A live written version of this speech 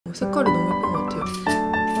색깔이 너무 예쁜 것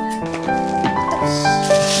같아요.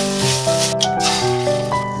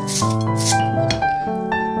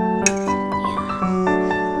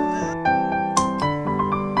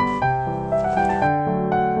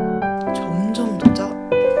 점점 더 짜.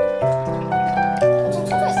 엄청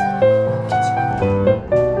초조했어요.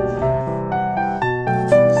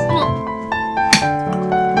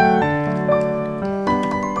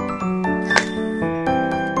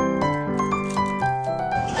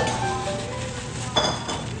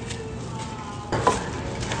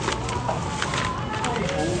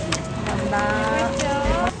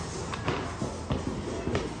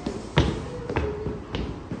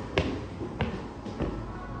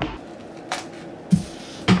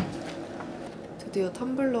 드디어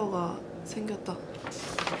텀블러가 생겼다.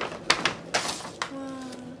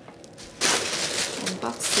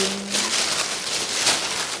 언박싱.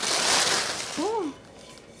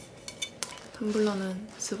 텀블러는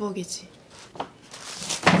스벅이지.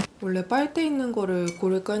 원래 빨대 있는 거를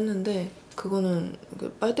고를까 했는데 그거는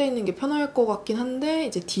빨대 있는 게 편할 것 같긴 한데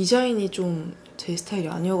이제 디자인이 좀 제 스타일이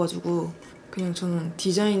아니어가지고 그냥 저는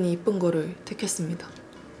디자인이 이쁜 거를 택했습니다.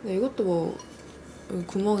 근데 이것도 뭐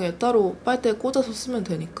구멍에 따로 빨대 꽂아서 쓰면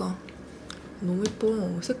되니까 너무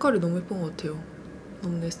예뻐. 색깔이 너무 예쁜 것 같아요.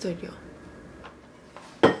 너무 내 스타일이야.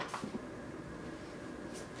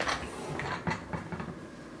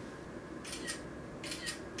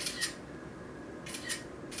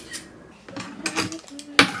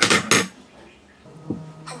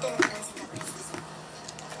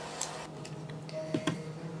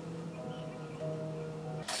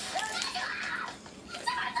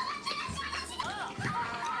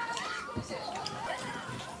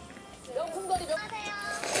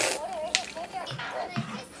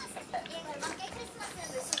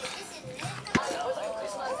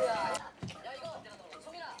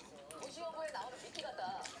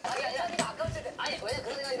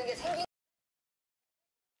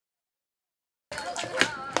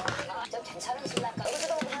 괜찮은 신랑감. 이거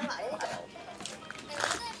뜯어보면 하는 거 아니니까요. 오늘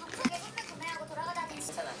밤새게 선배 구매하고 돌아가다니.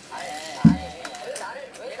 괜찮아. 왜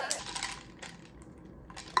나를.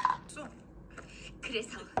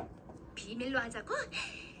 그래서 비밀로 하자고?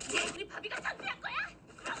 우리 바비가 장비한 거야?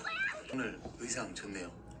 그런 거야? 오늘 의상 좋네요.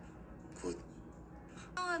 굿.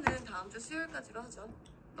 상황은 다음 주 수요일까지로 하죠.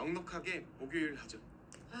 넉넉하게 목요일 하죠.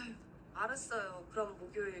 아휴, 알았어요. 그럼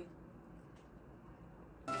목요일.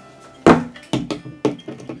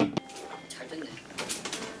 잘 됐네.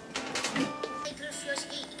 그럴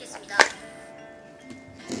수요식이 있겠습니다.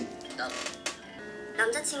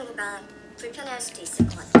 남자친구가 불편해할 수도 있을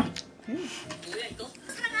것 같아. 뭐야 이거?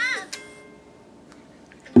 사랑아.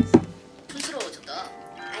 촌스러워졌다.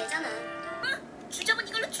 알잖아. 주정은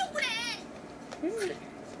이걸로 충분해. 그래.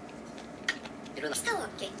 일어나. 스타워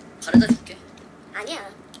갈게. 바래다 줄게. 아니야.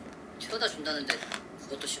 태워다 준다는데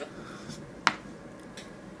그것도 싫어?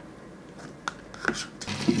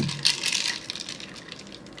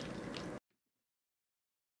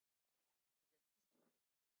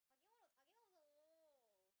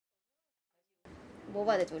 뭐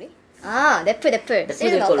봐야 되지 우리? 아 넷플 넷플도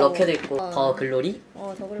있고 럭해도 있고 더 글로리?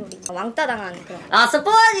 더 글로리 왕따 당한 그런 아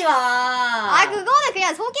스포하지 마! 아 그거는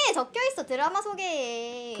그냥 소개에 적혀있어. 드라마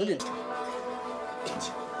소개에. 그래.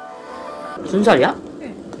 순살이야?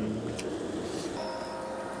 응.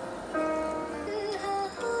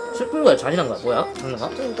 슬픈 거야? 잔인한 거야? 뭐야? 장르가?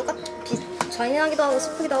 좀 잔인하기도 하고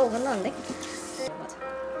슬프기도 하고 그런다는데? 맞아.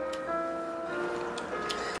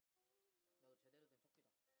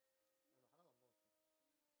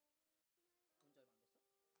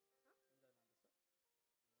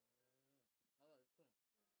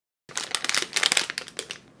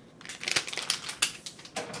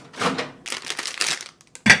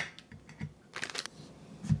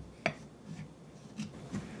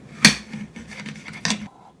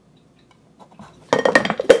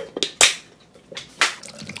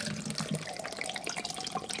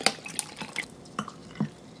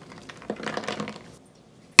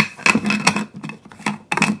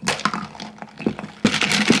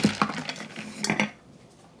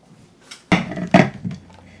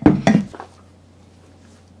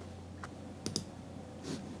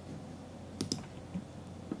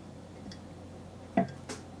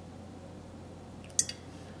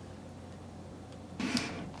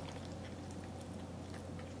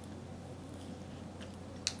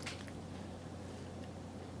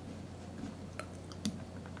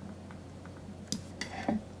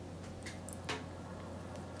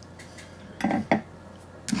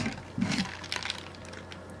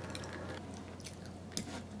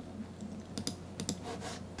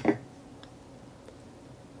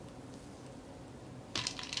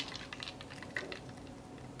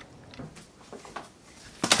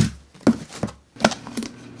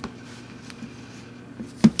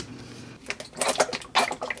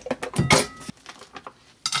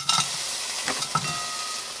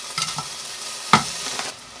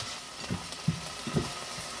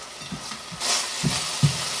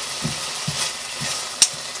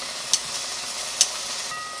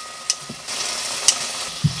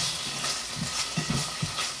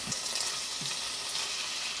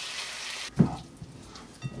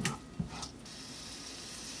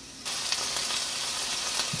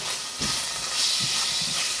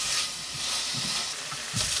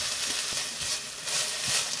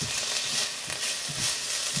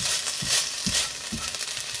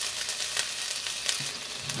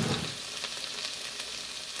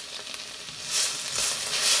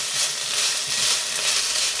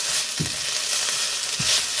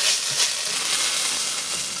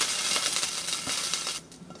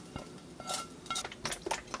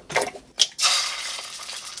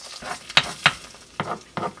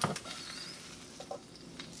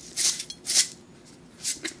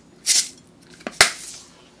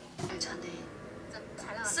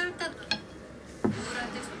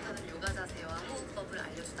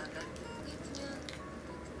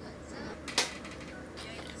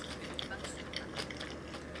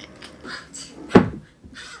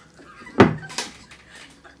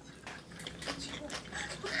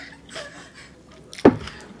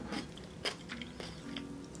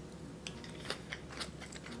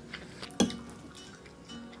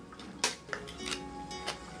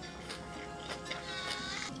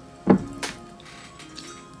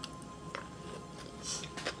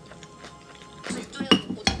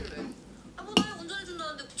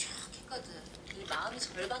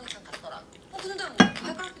 절반 이상 갔더라. 근데 뭐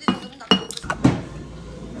발가락 부딪혀서 나.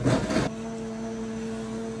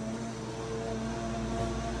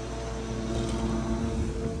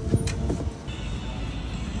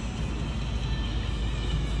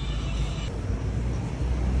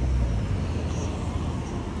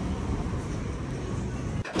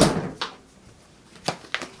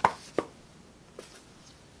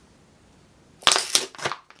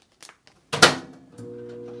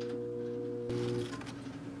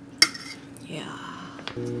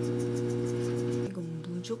 이건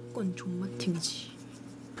무조건 존맛팅이지.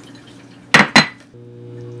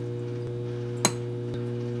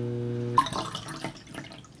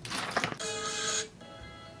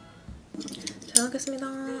 잘 먹겠습니다.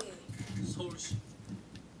 서울시.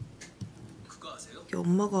 그거 아세요? 이게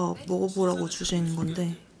엄마가 먹어보라고 주신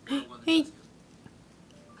건데, 헤이!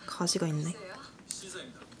 가시가 있네.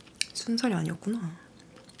 신사입니다. 순살이 아니었구나.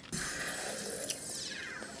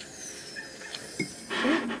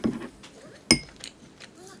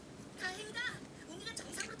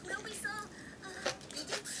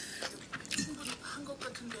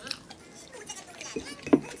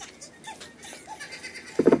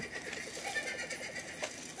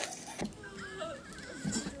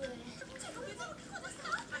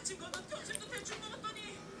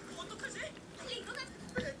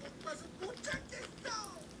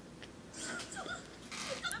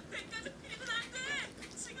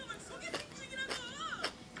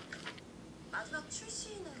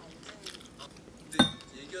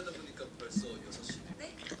 얘기하다 보니까 벌써 6시네.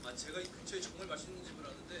 네? 제가 이 근처에 정말 맛있는 집을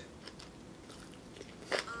아는데.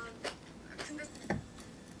 근데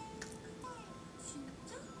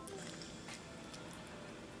진짜?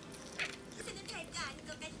 쓰는 탈까 아닌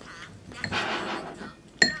것 같아.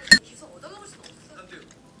 야, 계속 얻어먹을 수가 없어. 안 돼요.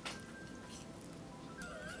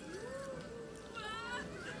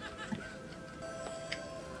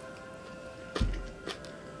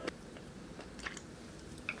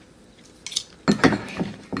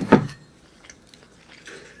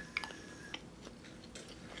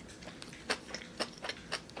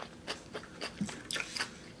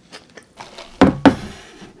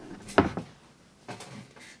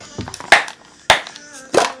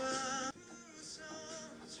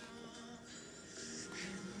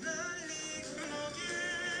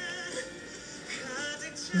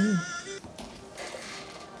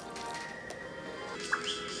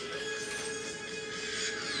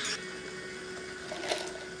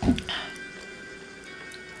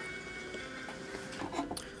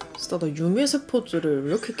 진짜 나 유미의 포즈를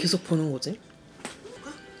왜 이렇게 계속 보는 거지?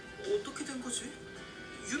 어떻게 된 거지?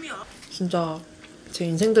 유미야. 진짜 제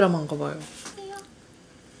인생 드라마인가 봐요.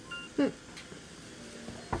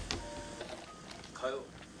 가요.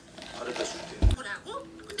 바르다 줄게.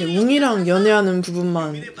 네, 웅이랑 연애하는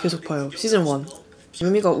부분만 계속 봐요. 시즌 1.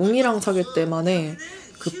 유미가 웅이랑 사귈 때만에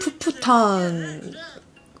그 풋풋한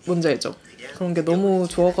뭔지 알죠? 그런 게 너무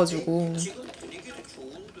좋아가지고.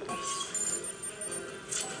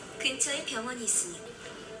 근처에 병원이 있으니.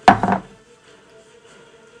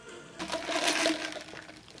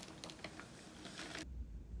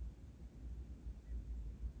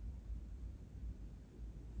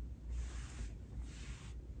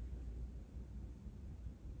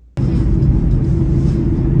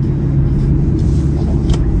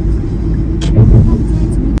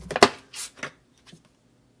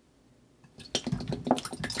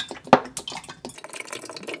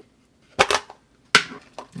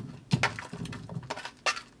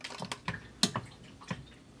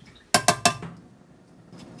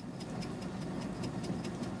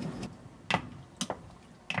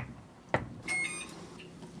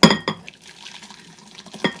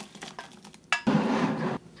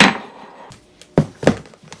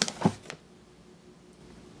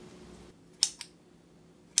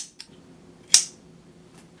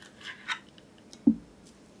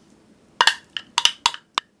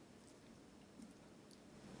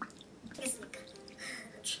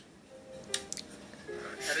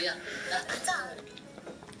 다루야, 나 가자.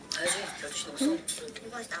 가야지. 12시 넘었어.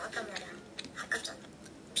 이거 아직 나왔단 말이야. 아깝잖아.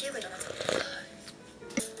 비우고 일어나자.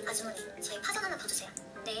 아주머니, 저희 파전 하나 더 주세요.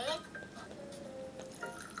 네.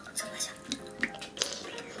 좀 마셔.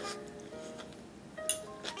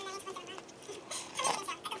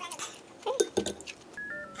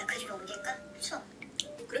 나 그리로 옮길까? 추워.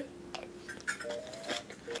 그래?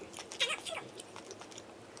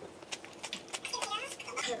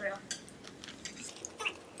 배불러.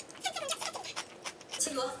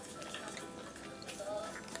 친구.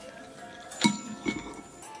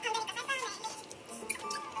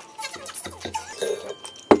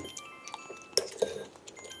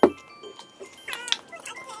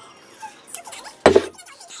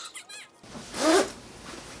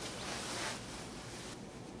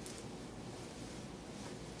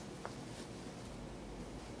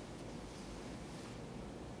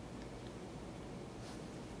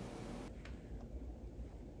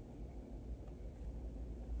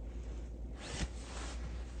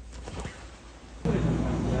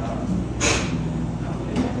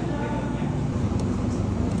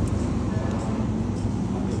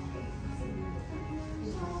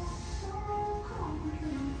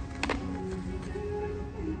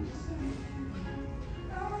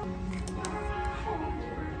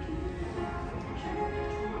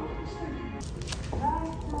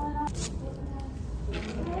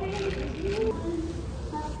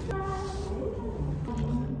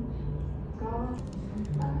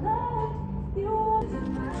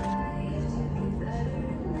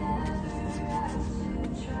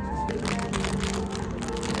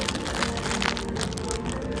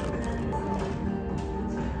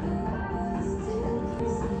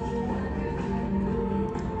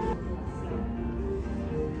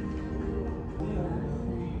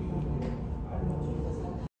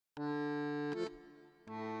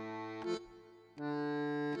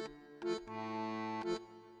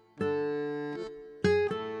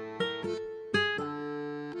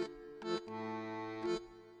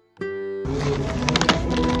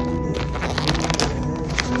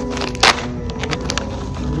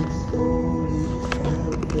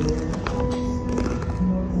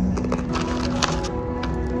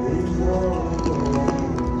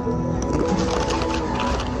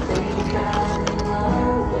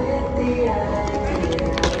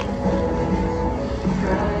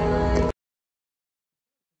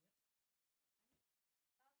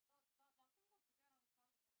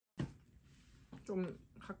 좀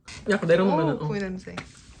약간 내려놓으면은 고기 냄새.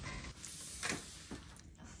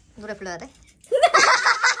 노래 불러야 돼?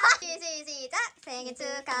 시작! 생일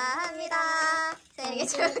축하합니다. 생일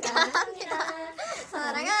축하합니다.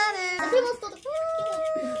 사랑하는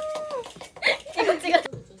이거 찍어.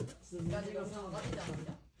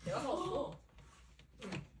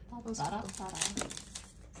 따라.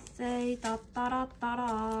 세이 따따라.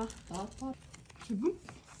 기분?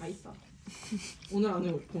 맛있어. 오늘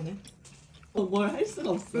안에 보내. 뭘 할 수가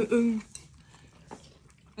없어. 응.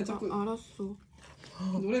 아, 자꾸 알았어.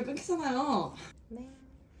 노래 끊기잖아요. 네.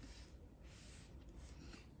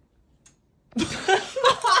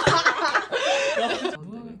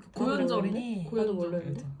 고연절이니? 고연도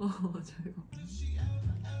몰랐는데? 맞아 이거.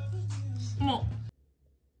 어머.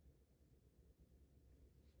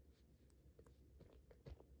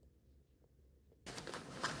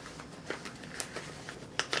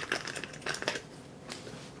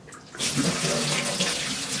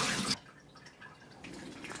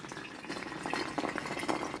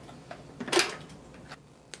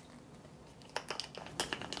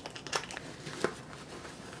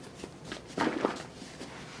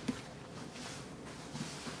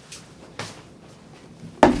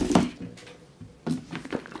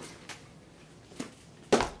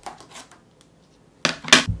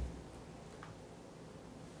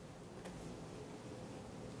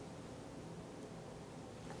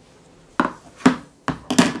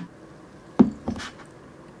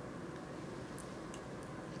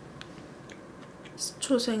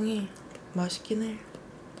 초생이 맛있긴 해.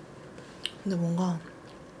 근데 뭔가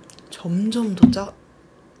점점 더 짜.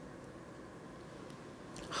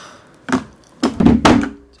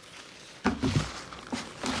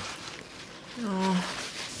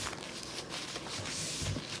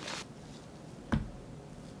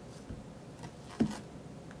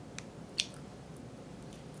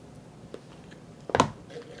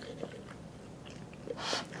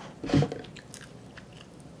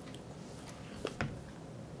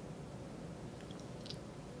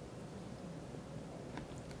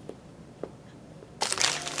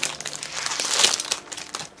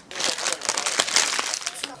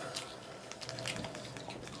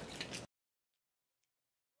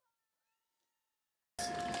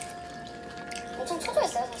 엄청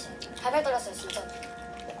초조했어요 사실. 발발 떨렸어요 진짜.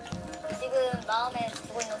 지금 마음에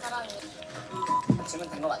두고 있는 사람이 질문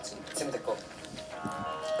된 거 맞지? 질문 됐고.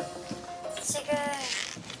 지금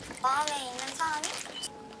마음에 있는 사람이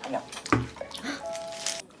한 명.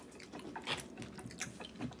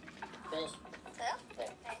 저요? 네.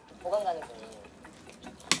 호감 가는 분이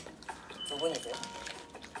두 분이세요?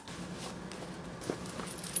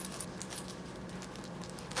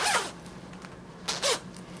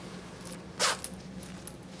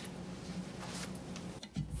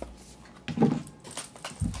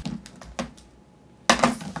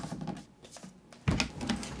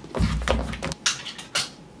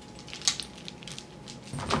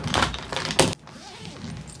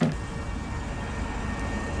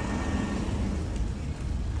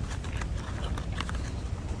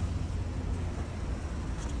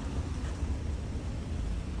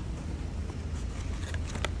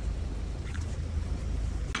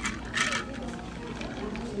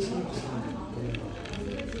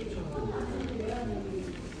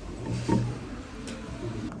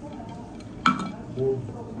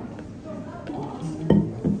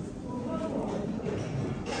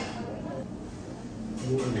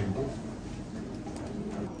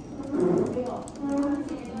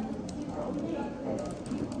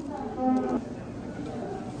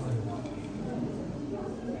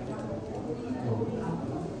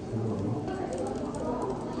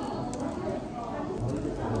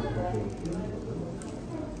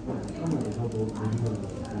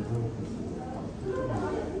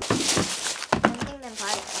 런닝맨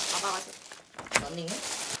봐야겠다. 봐봐가지고. 런닝맨?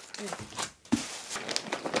 응.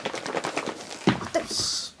 아 뜨거.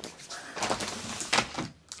 씨.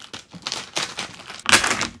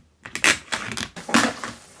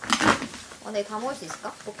 근데 다 먹을 수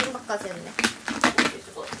있을까? 볶음밥까지 했네.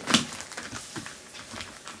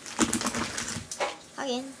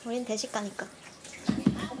 하긴 우린 대식가니까.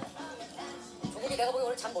 조국이 내가 보기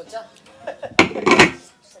오늘 잠 못 자.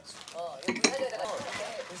 이거 물 살려야 돼가지고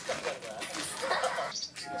분식값 하는 거야.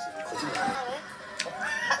 아 왜?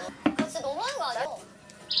 그거 진짜 너무한 거 아니야?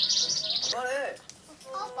 그만해.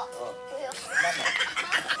 아 아빠. 왜요?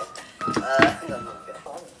 난 먹게.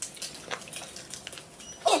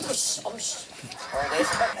 어이씨, 어이씨. 내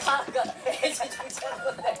신발 그러니까 애지 중차는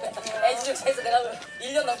건데 애지 중차에서 내가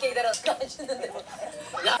 1년 넘게 기다려 안 씻는데 뭐.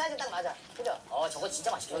 야, 사이즈 딱 맞아. 그죠? 저거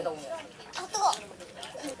진짜 맛있게 먹는다고. 아 뜨거.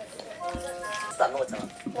 먹었어 안 먹었잖아.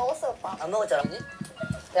 먹었어 오빠. 안 먹었잖아.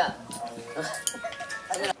 야.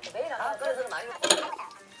 매일 안 그래서 많이 먹고.